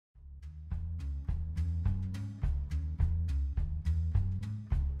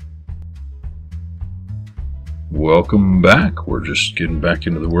Welcome back. We're just getting back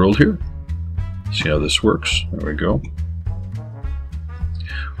into the world here. See how this works. There we go.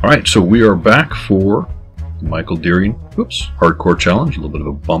 Alright, so we are back for Michael Deering hardcore challenge. A little bit of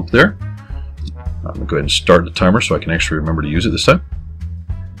a bump there. I'm going to go ahead and start the timer so I can actually remember to use it this time.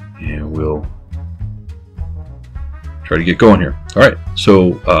 And we'll try to get going here. Alright,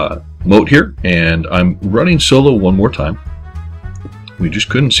 so Moat here, and I'm running solo one more time. We just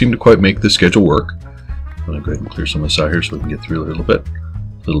couldn't seem to quite make the schedule work. I'm going to go ahead and clear some of this out here so we can get through a little bit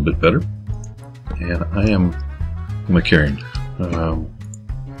better. And I am, what am I carrying?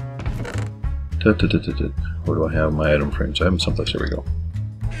 Where do I have my item frames? I have them someplace. There we go.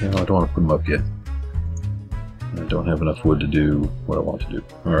 No, I don't want to put them up yet. I don't have enough wood to do what I want to do.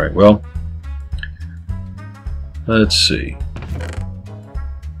 Alright, well, let's see.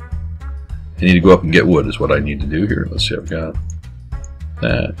 I need to go up and get wood is what I need to do here. Let's see, I've got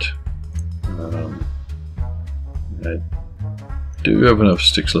that. I do have enough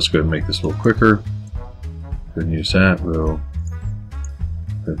sticks. Let's go ahead and make this a little quicker. Go ahead and use that. We'll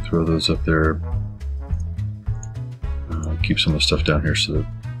throw those up there. Keep some of the stuff down here so that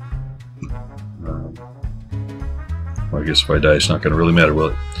well, I guess if I die it's not going to really matter, will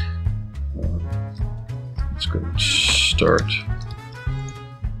it? Let's go ahead and start.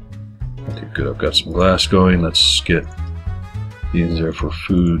 Okay, good. I've got some glass going. Let's get these there for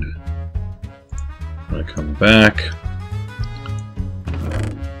food. When I come back,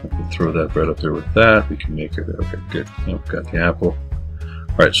 I can throw that bread up there with that. We can make it. Okay, good. I've got the apple.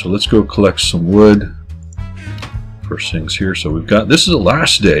 Alright, so let's go collect some wood. First things here. So we've got, this is the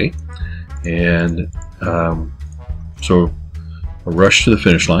last day, and so a rush to the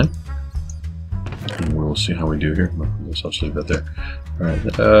finish line. And we'll see how we do here. I'll just leave that there. Alright,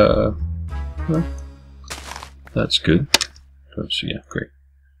 well, that's good. So yeah, great.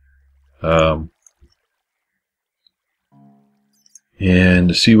 And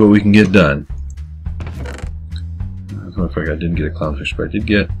to see what we can get done. I don't know if I didn't get a clownfish, but I did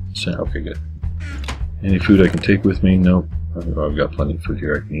get. Okay, good. Any food I can take with me? Nope. I've got plenty of food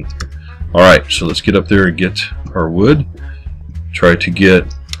here I can eat. Alright, so let's get up there and get our wood. Try to get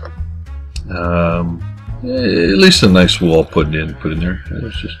at least a nice wall put in there.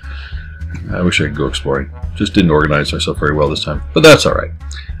 It's just, I wish I could go exploring. Just didn't organize myself very well this time, but that's alright.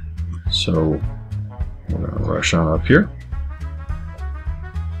 So we're going to rush on up here.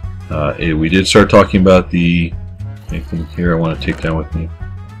 We did start talking about the anything here I want to take down with me.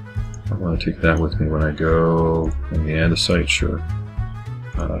 I want to take that with me when I go in the andesite, sure.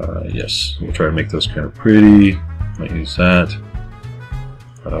 Yes, we'll try to make those kind of pretty. Might use that.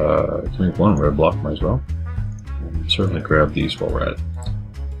 Can make one red block, might as well. And certainly grab these while we're at it.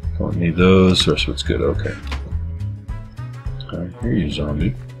 Don't need those, the rest of it's good, okay. Alright, here you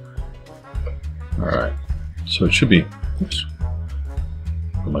zombie. Alright, so it should be, oops,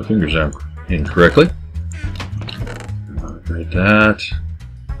 put my fingers down incorrectly. Right, that.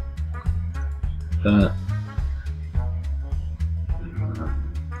 At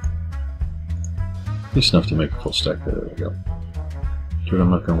least enough to make a full stack there. There we go. Dirt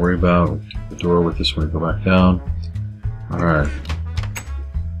I'm not going to worry about. The door with this one go back down. Alright.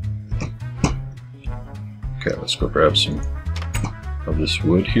 Okay, let's go grab some of this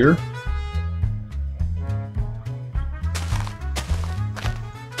wood here.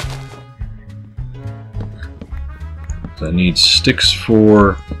 I need sticks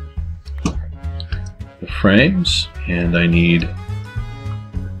for the frames, and I need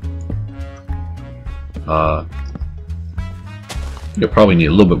you'll probably need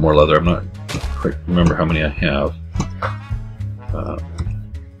a little bit more leather. I'm not quite remember how many I have.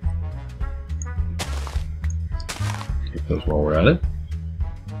 Take those while we're at it.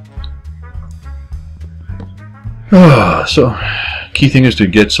 So, key thing is to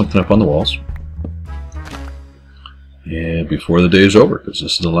get something up on the walls. And before the day is over, because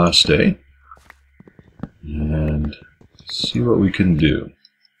this is the last day. And see what we can do.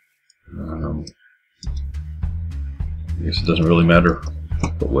 I guess it doesn't really matter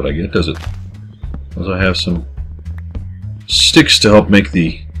what I get, does it? Because I have some sticks to help make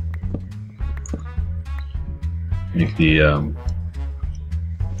the what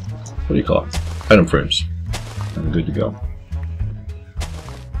do you call it? Item frames. I'm good to go.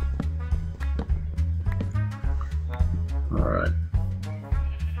 Alright.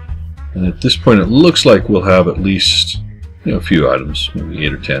 And at this point it looks like we'll have at least a few items, maybe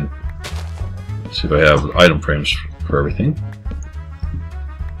 8 or 10. Let's see if I have item frames for everything.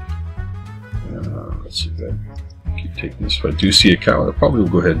 Let's see if I keep taking this. If I do see a cow, I probably will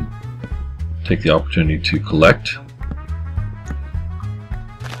go ahead and take the opportunity to collect.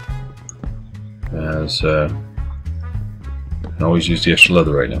 As can always use the extra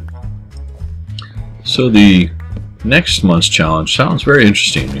leather right now. So the next month's challenge sounds very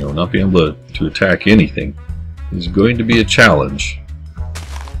interesting. You know, not being able to attack anything is going to be a challenge.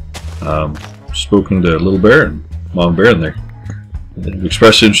 Spoken to Little Bear and Mom Bear, and they've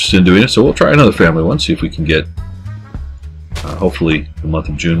expressed interest in doing it, so we'll try another family one, see if we can get, hopefully the month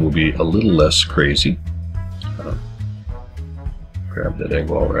of June will be a little less crazy. Grab that egg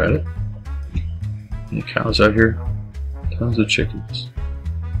while we're at it. Any cows out here? Tons of chickens.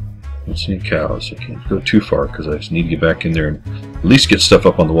 Don't see any cows. I can't go too far because I just need to get back in there and at least get stuff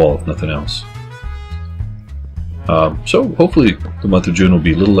up on the wall if nothing else. So hopefully the month of June will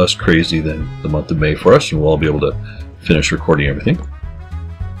be a little less crazy than the month of May for us, and we'll all be able to finish recording everything.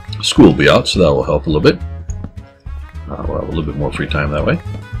 School will be out, so that will help a little bit. We'll have a little bit more free time that way.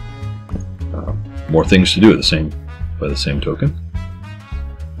 More things to do by the same token.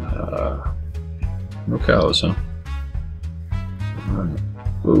 No cows, huh?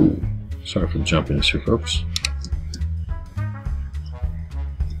 Whoa. Sorry for the jumpiness here, folks.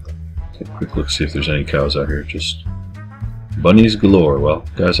 Take a quick look, see if there's any cows out here. Just bunnies galore. Well,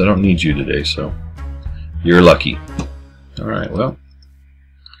 guys, I don't need you today, so you're lucky. Alright, well,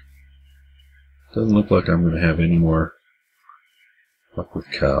 doesn't look like I'm going to have any more luck with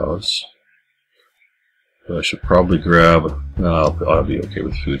cows. But I should probably grab, I'll be okay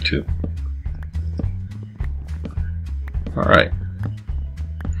with food too. Alright.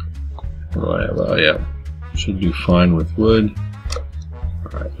 What do I have? Yeah, should do fine with wood.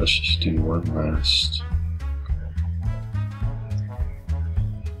 Alright, let's just do one last.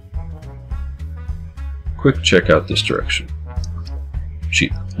 Quick check out this direction.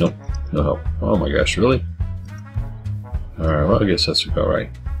 Sheep. Nope. No help. Oh my gosh, really? Alright, well I guess that's about right.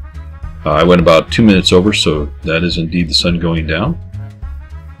 I went about 2 minutes over, so that is indeed the sun going down.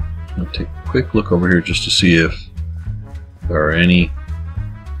 I'll take a quick look over here just to see if there are any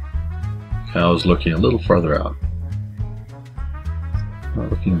cows looking a little farther out. Not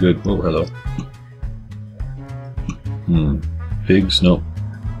looking good. Oh, hello. Pigs? Nope.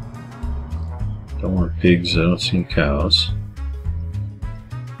 Don't want pigs. I don't see any cows.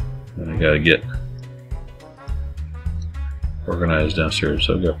 And I gotta get organized downstairs,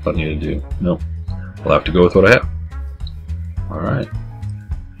 so I've got plenty to do. Nope. I'll have to go with what I have. Alright.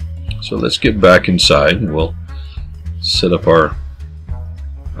 So let's get back inside and we'll set up our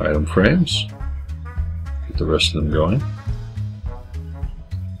item frames. Get the rest of them going.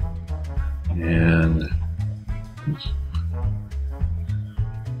 And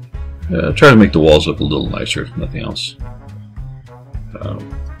try to make the walls look a little nicer, if nothing else.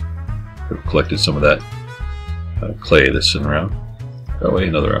 I've collected some of that clay that's sitting around. That way,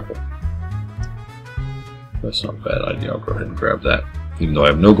 another apple. That's not a bad idea. I'll go ahead and grab that. Even though I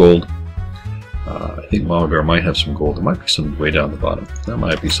have no gold, I think Mama Bear might have some gold. There might be some way down the bottom. That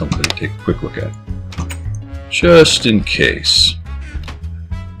might be something to take a quick look at. Just in case.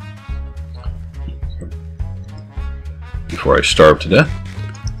 Before I starve to death.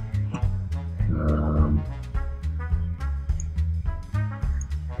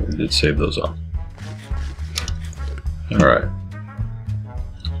 I did save those off. Alright.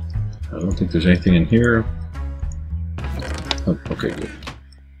 I don't think there's anything in here. Oh, okay, good.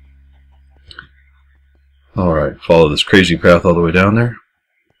 Alright, follow this crazy path all the way down there.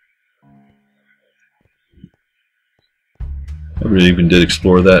 I really even did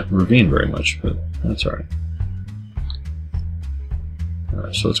explore that ravine very much, but that's alright.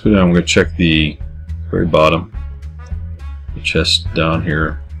 Alright, so let's go down. We're going to check the very bottom. The chest down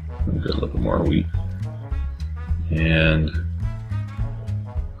here. We'll get a little bit more wheat. And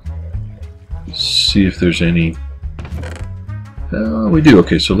see if there's any. We do.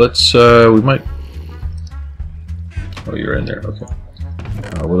 Okay, so let's. We might. Oh, you're in there. Okay.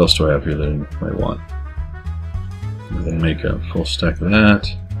 What else do I have here that I might want? Then make a full stack of that.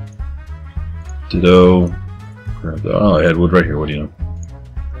 Ditto. Grab the, oh, I had wood right here. What do you know?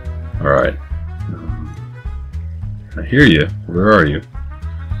 Alright. I hear you. Where are you?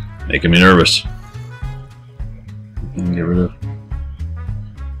 Making me nervous. You can get rid of.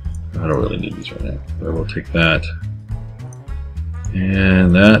 I don't really need these right now. But I will take that.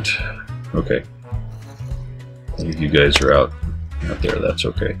 And that. Okay. I think you guys are out there. That's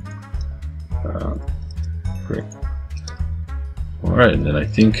okay. Great. Alright, and then I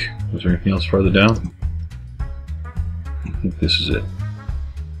think. Was there anything else farther down? I think this is it.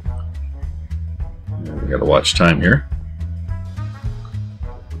 We gotta watch time here.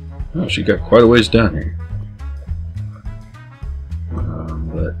 Oh, she got quite a ways down here.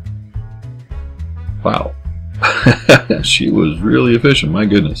 But wow, she was really efficient. My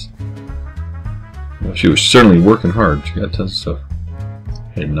goodness. Well, she was certainly working hard. She got tons of stuff.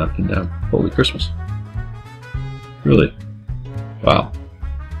 And nothing down. Holy Christmas. Really? Wow.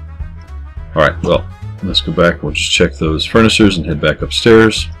 Alright, well, let's go back. We'll just check those furnitures and head back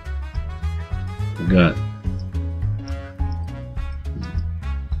upstairs. We've got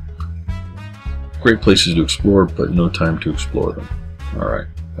great places to explore, but no time to explore them. Alright,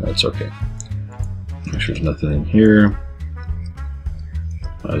 that's okay. Make sure there's nothing in here.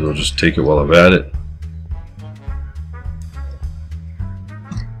 Might as well just take it while I'm at it.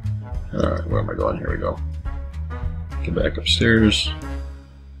 Alright, where am I going? Here we go. Get back upstairs.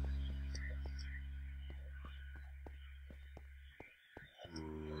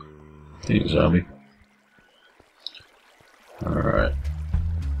 Hey, zombie. Alright.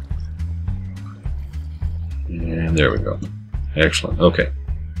 And there we go. Excellent. Okay.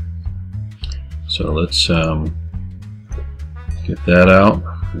 So let's get that out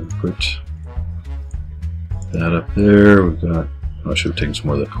and put that up there. We've got. I should have taken some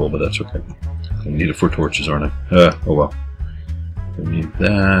more of that coal, but that's okay. I need it for torches, aren't I? Oh well. I need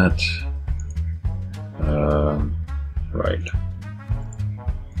that. Right.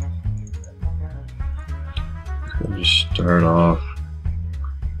 We'll just start off.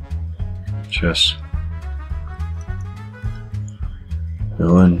 Chest.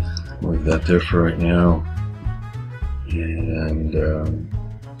 Going. Leave that there for right now. And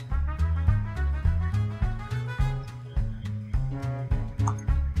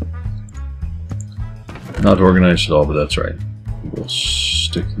not organized at all, but that's right. We'll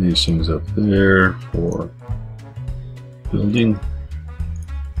stick these things up there for building.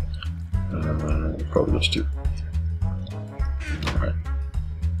 Probably those two. Alright.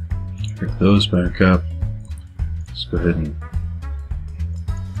 Pick those back up. Let's go ahead and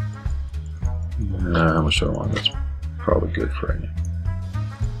how much do I want? That's probably good for right now.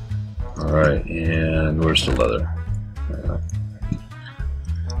 Alright, and where's the leather?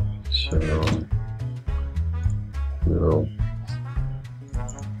 So we'll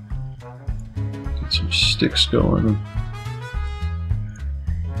get some sticks going.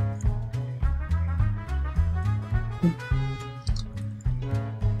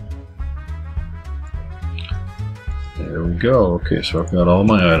 There we go. Okay, so I've got all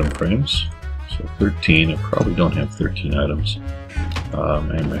my item frames. So 13. I probably don't have 13 items.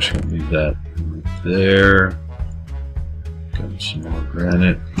 I'm actually going to leave that right there. Got some more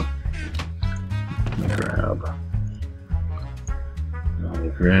granite. Grab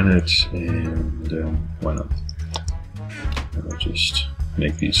the granite and why not? I'll just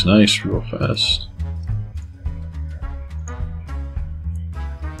make these nice real fast.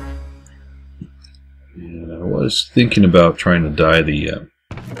 And I was thinking about trying to dye the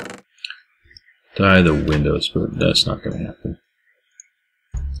windows, but that's not going to happen.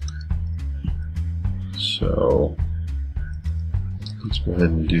 So let's go ahead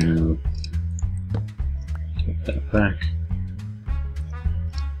and take that back.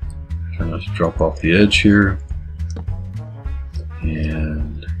 Try not to drop off the edge here.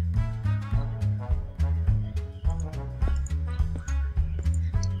 And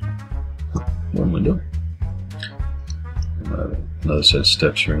one window. Another set of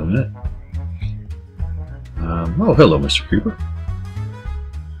steps here in a minute. Oh, hello, Mr. Creeper.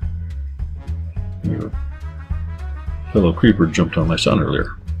 Your fellow creeper jumped on my son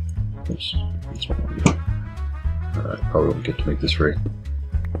earlier. That's what I want to do. I probably won't get to make this very.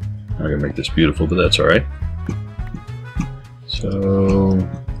 I'm gonna make this beautiful, but that's all right. So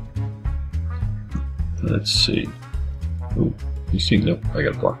let's see. Oh, you see? Nope, I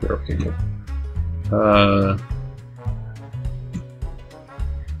got a block there. Okay, good.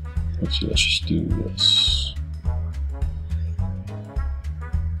 Let's see. Let's just do this.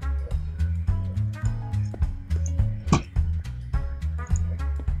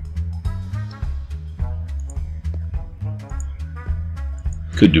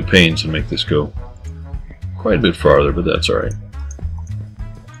 Could do panes and make this go quite a bit farther, but that's alright.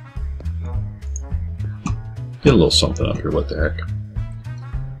 Get a little something up here, what the heck.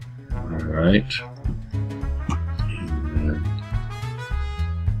 Alright.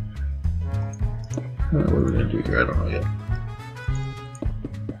 What are we going to do here? I don't know yet.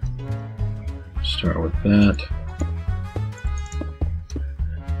 Start with that.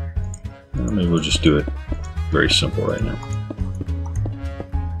 Maybe we'll just do it very simple right now.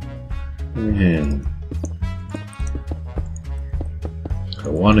 And I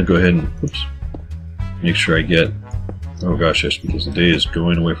want to go ahead and make sure I get. Oh gosh, yes, because the day is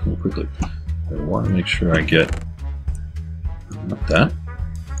going away from me quickly. I want to make sure I get not that.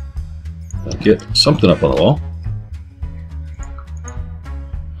 I get something up on the wall.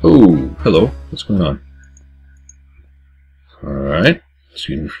 Oh, hello. What's going on? Alright.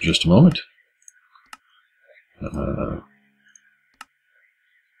 Excuse me for just a moment.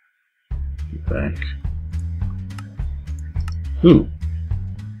 Back. Ooh.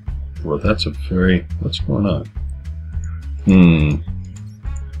 Well, that's a very... What's going on?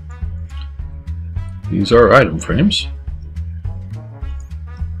 These are item frames.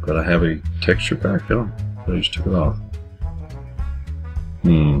 But I have a texture pack. I just took it off.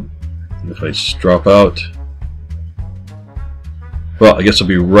 If I just drop out... Well, I guess I'll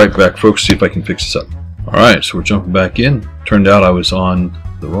be right back, folks, see if I can fix this up. Alright, so we're jumping back in. Turned out I was on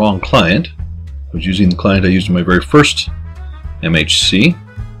the wrong client. I was using the client I used in my very first MHC.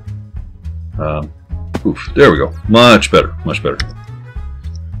 Oof, there we go. Much better, much better.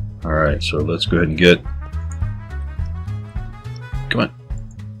 Alright, so let's go ahead and get... Come on.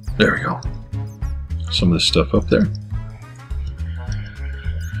 There we go. Some of this stuff up there.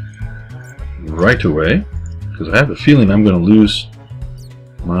 Right away, because I have a feeling I'm going to lose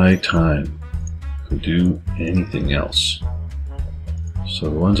my time to do anything else. So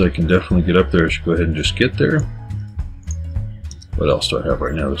the ones I can definitely get up there, I should go ahead and just get there. What else do I have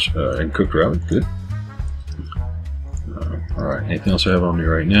right now? I can cook rabbit, good. Alright, anything else I have on me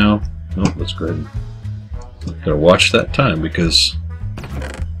right now? Nope, let's go ahead and gotta watch that time because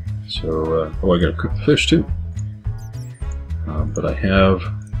oh, I gotta cook the fish too. But I have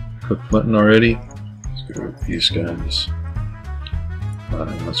cooked mutton already. Let's get rid of these guys.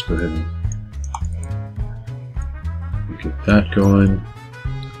 Let's go ahead and get that going.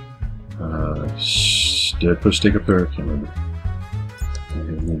 Did I put a steak up there? I can't remember.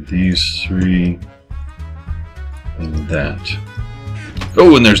 And then these three and that.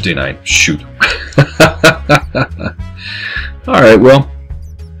 Oh, and there's D9. Shoot. Alright, well,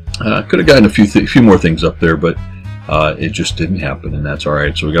 could have gotten a few more things up there, but it just didn't happen, and that's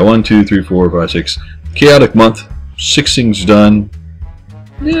alright. So we got 1, 2, 3, 4, 5, 6. Chaotic month. 6 things done.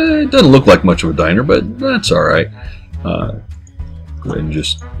 Yeah, it doesn't look like much of a diner, but that's alright. Go ahead and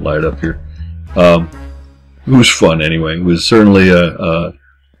just light it up here. It was fun anyway. It was certainly a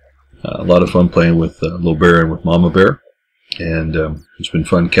lot of fun playing with Little Bear and with Mama Bear. And it's been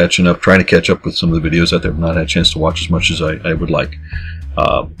fun catching up, trying to catch up with some of the videos that I've not had a chance to watch as much as I would like.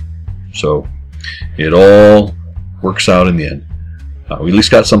 So it all works out in the end. We at least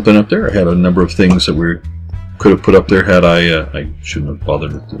got something up there. I had a number of things that we could have put up there had I shouldn't have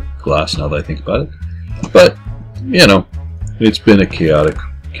bothered with the glass now that I think about it. But, you know, it's been a chaotic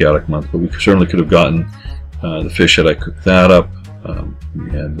month, but we certainly could have gotten the fish had I cooked that up. We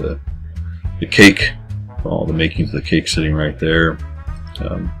had the cake, all the makings of the cake sitting right there.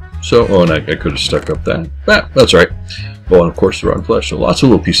 And I could have stuck up that. That's right. Oh, and of course the rotten flesh. So lots of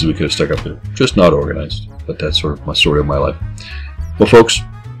little pieces we could have stuck up there. Just not organized. But that's sort of my story of my life. Well, folks,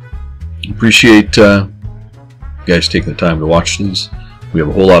 appreciate you guys taking the time to watch these. We have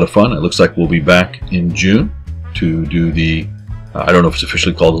a whole lot of fun. It looks like we'll be back in June to do the, I don't know if it's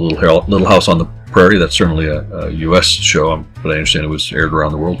officially called the Little House on the Prairie. That's certainly a U.S. show, but I understand it was aired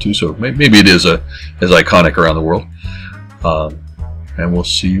around the world too, so maybe it is as iconic around the world. And we'll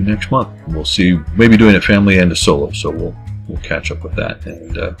see you next month. We'll see, maybe doing it family and a solo, so we'll catch up with that.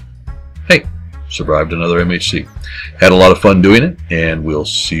 And hey, survived another MHC. Had a lot of fun doing it, and we'll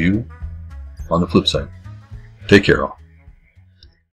see you on the flip side. Take care, all.